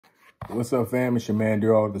What's up, fam? It's your man,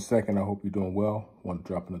 Daryl II. I hope you're doing well. I want to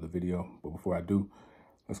drop another video, but before I do,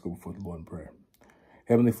 let's go before the Lord in prayer.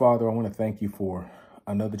 Heavenly Father, I want to thank you for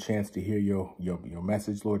another chance to hear your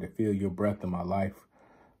message, Lord, to feel your breath in my life,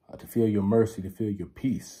 to feel your mercy, to feel your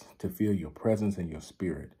peace, to feel your presence and your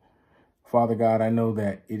spirit. Father God, I know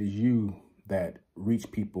that it is you that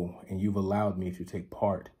reach people, and you've allowed me to take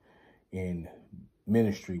part in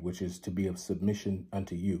ministry, which is to be of submission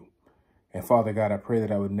unto you. And Father God, I pray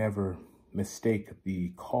that I would never mistake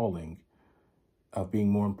the calling of being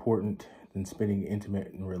more important than spending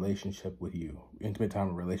intimate time in relationship with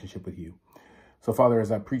you. So Father,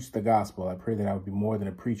 as I preach the gospel, I pray that I would be more than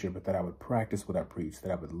a preacher, but that I would practice what I preach,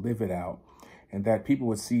 that I would live it out, and that people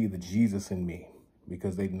would see the Jesus in me,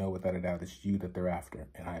 because they know without a doubt it's you that they're after.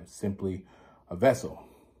 And I am simply a vessel,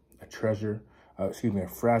 a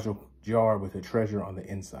fragile jar with a treasure on the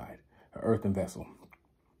inside, an earthen vessel.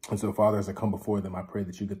 And so, Father, as I come before them, I pray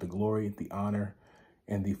that you get the glory, the honor,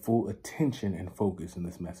 and the full attention and focus in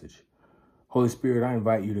this message. Holy Spirit, I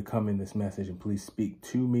invite you to come in this message and please speak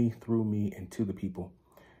to me, through me, and to the people.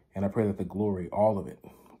 And I pray that the glory, all of it,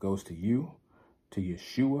 goes to you, to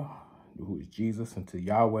Yeshua, who is Jesus, and to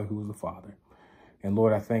Yahweh, who is the Father. And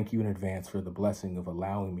Lord, I thank you in advance for the blessing of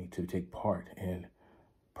allowing me to take part in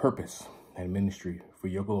purpose and ministry for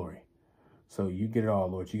your glory. So you get it all,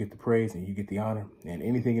 Lord. You get the praise and you get the honor. And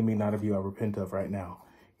anything in me not of you I repent of right now.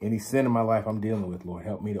 Any sin in my life I'm dealing with, Lord,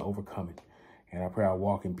 help me to overcome it. And I pray I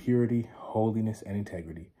walk in purity, holiness, and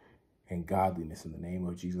integrity, and godliness. In the name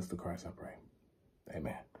of Jesus the Christ, I pray.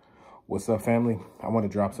 Amen. What's up, family? I want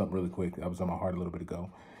to drop something really quick. That was on my heart a little bit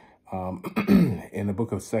ago. In the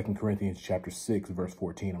book of 2 Corinthians chapter 6, verse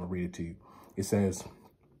 14, I'm going to read it to you. It says,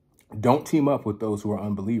 "Don't team up with those who are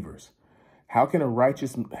unbelievers. How can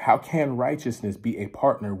righteousness be a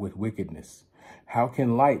partner with wickedness? How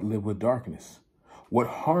can light live with darkness? What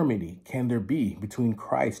harmony can there be between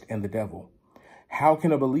Christ and the devil? How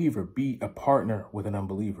can a believer be a partner with an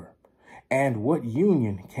unbeliever? And what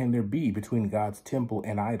union can there be between God's temple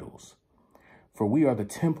and idols? For we are the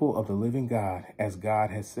temple of the living God, as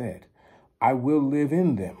God has said, I will live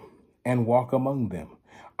in them and walk among them.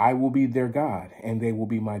 I will be their God, and they will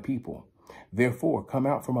be my people. Therefore, come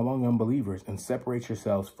out from among unbelievers and separate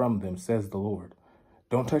yourselves from them, says the Lord.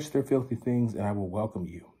 Don't touch their filthy things, and I will welcome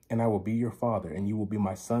you, and I will be your father, and you will be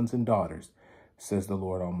my sons and daughters, says the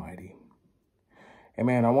Lord Almighty." And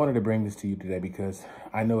man, I wanted to bring this to you today because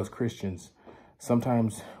I know as Christians,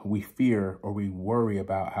 sometimes we fear or we worry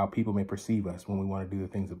about how people may perceive us when we want to do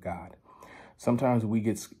the things of God. Sometimes we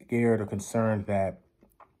get scared or concerned that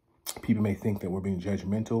people may think that we're being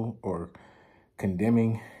judgmental or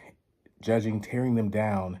condemning, judging, tearing them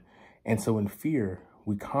down. And so in fear,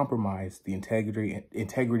 we compromise the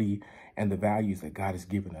integrity and the values that God has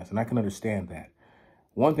given us. And I can understand that.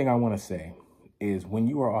 One thing I want to say is when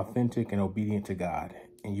you are authentic and obedient to God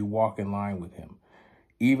and you walk in line with him,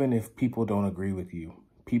 even if people don't agree with you,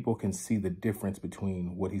 people can see the difference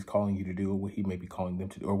between what he's calling you to do, or what he may be calling them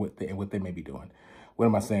to do, or what they may be doing. What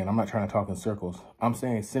am I saying? I'm not trying to talk in circles. I'm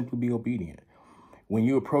saying simply be obedient. When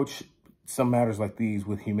you approach some matters like these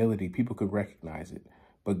with humility, people could recognize it.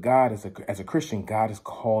 But God, as a Christian, God has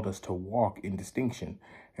called us to walk in distinction.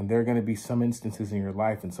 And there are going to be some instances in your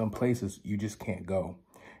life and some places you just can't go.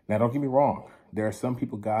 Now, don't get me wrong. There are some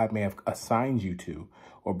people God may have assigned you to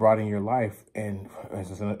or brought in your life and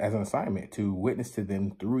as an assignment to witness to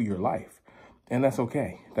them through your life. And that's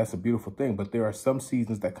okay. That's a beautiful thing. But there are some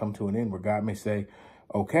seasons that come to an end where God may say,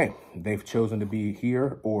 okay, they've chosen to be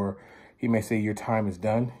here, or he may say your time is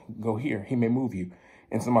done. Go here. He may move you.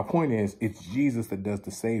 And so my point is, it's Jesus that does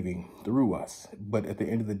the saving through us. But at the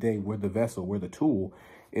end of the day, we're the vessel, we're the tool.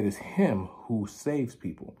 It is him who saves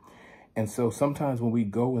people. And so sometimes when we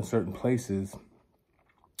go in certain places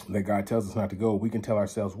that God tells us not to go, we can tell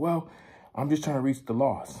ourselves, well, I'm just trying to reach the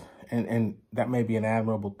lost. And that may be an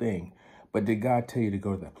admirable thing. But did God tell you to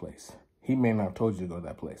go to that place? He may not have told you to go to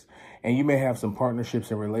that place. And you may have some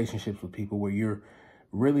partnerships and relationships with people where you're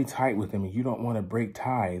really tight with them and you don't want to break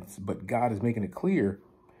ties, but God is making it clear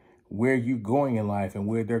where you're going in life and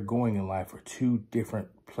where they're going in life are two different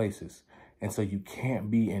places. And so you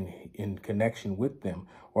can't be in connection with them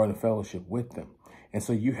or in a fellowship with them. And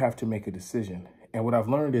so you have to make a decision. And what I've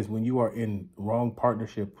learned is when you are in wrong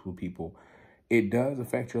partnership with people, it does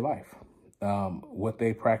affect your life. What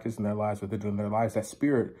they practice in their lives, what they do in their lives, that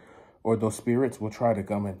spirit or those spirits will try to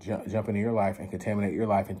come and jump into your life and contaminate your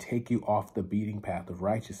life and take you off the beating path of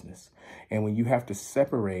righteousness. And when you have to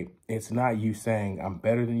separate, it's not you saying, I'm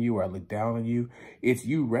better than you or I look down on you. It's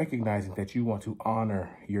you recognizing that you want to honor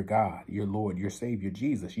your God, your Lord, your Savior,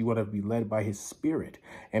 Jesus. You want to be led by his spirit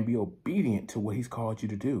and be obedient to what he's called you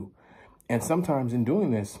to do. And sometimes in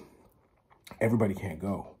doing this, everybody can't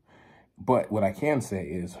go. But what I can say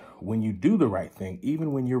is when you do the right thing,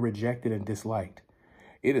 even when you're rejected and disliked,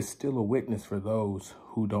 it is still a witness for those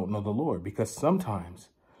who don't know the Lord. Because sometimes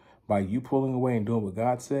by you pulling away and doing what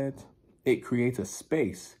God said, it creates a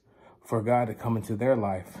space for God to come into their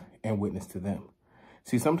life and witness to them.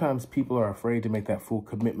 See, sometimes people are afraid to make that full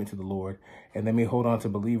commitment to the Lord, and they may hold on to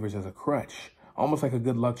believers as a crutch, almost like a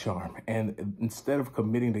good luck charm. And instead of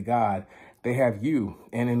committing to God, they have you.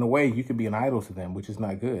 And in a way, you could be an idol to them, which is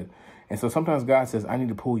not good. And so sometimes God says, I need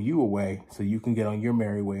to pull you away so you can get on your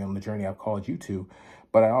merry way on the journey I've called you to.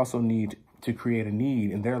 But I also need to create a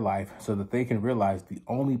need in their life so that they can realize the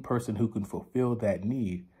only person who can fulfill that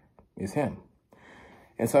need is him.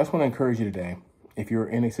 And so I just want to encourage you today, if you're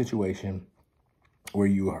in a situation where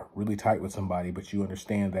you are really tight with somebody, but you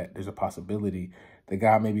understand that there's a possibility that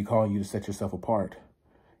God may be calling you to set yourself apart.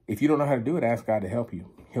 If you don't know how to do it, ask God to help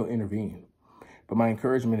you. He'll intervene. But my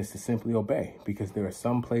encouragement is to simply obey, because there are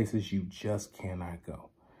some places you just cannot go.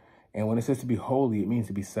 And when it says to be holy, it means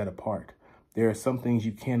to be set apart. There are some things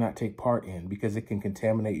you cannot take part in because it can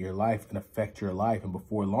contaminate your life and affect your life. And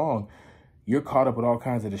before long, you're caught up with all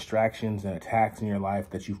kinds of distractions and attacks in your life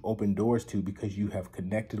that you've opened doors to because you have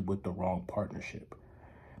connected with the wrong partnership.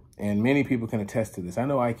 And many people can attest to this. I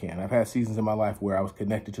know I can. I've had seasons in my life where I was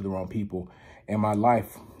connected to the wrong people. And my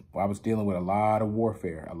life, I was dealing with a lot of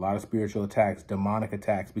warfare, a lot of spiritual attacks, demonic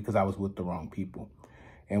attacks, because I was with the wrong people.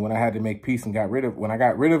 And when I had to make peace and when I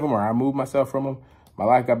got rid of them, or I moved myself from them, my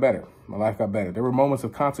life got better. My life got better. There were moments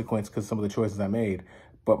of consequence because of some of the choices I made,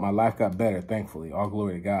 but my life got better, thankfully. All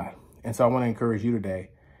glory to God. And so I want to encourage you today,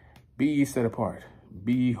 be ye set apart,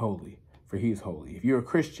 be ye holy, for he is holy. If you're a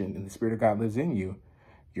Christian and the Spirit of God lives in you,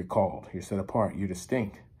 you're called, you're set apart, you're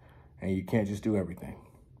distinct, and you can't just do everything.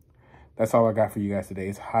 That's all I got for you guys today.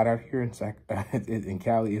 It's hot out here in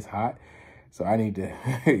Cali. It's hot, so I need to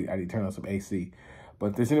turn on some AC. But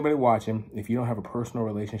if there's anybody watching, if you don't have a personal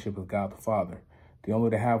relationship with God the Father, the only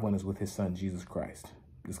way to have one is with his son, Jesus Christ.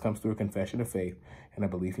 This comes through a confession of faith and a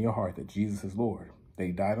belief in your heart that Jesus is Lord, that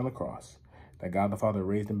he died on the cross, that God the Father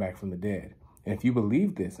raised him back from the dead. And if you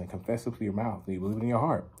believe this and confess it with your mouth and you believe it in your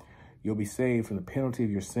heart, you'll be saved from the penalty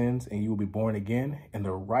of your sins, and you will be born again in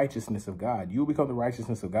the righteousness of God. You will become the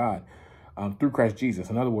righteousness of God through Christ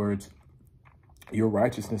Jesus. In other words, your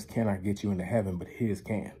righteousness cannot get you into heaven, but his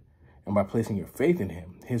can. And by placing your faith in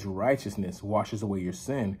him, his righteousness washes away your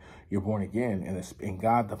sin. You're born again, and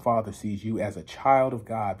God the Father sees you as a child of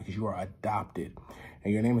God because you are adopted,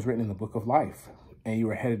 and your name is written in the book of life, and you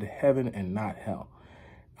are headed to heaven and not hell.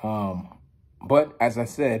 But as I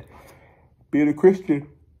said, being a Christian,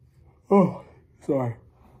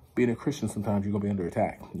 being a Christian, sometimes you're going to be under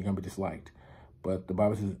attack. You're going to be disliked. But the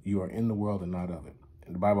Bible says you are in the world and not of it.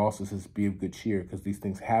 And the Bible also says be of good cheer, because these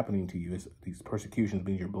things happening to you, these persecutions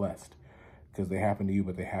means you're blessed, because they happen to you,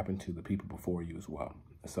 but they happen to the people before you as well.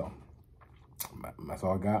 So that's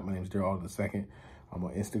all I got. My name is Daryl Alder II. I'm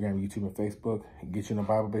on Instagram, YouTube, and Facebook. Get you in a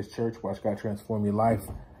Bible-based church. Watch God transform your life.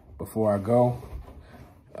 Before I go,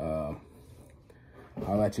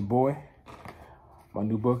 I'll at your boy. My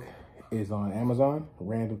new book is on Amazon,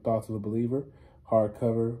 Random Thoughts of a Believer,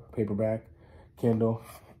 hardcover, paperback, Kindle,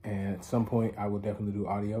 and at some point I will definitely do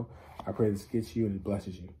audio. I pray this gets you and it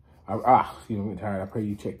blesses you. I'm getting tired. I pray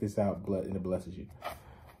you check this out and it blesses you.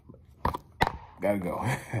 Gotta go.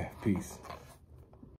 Peace.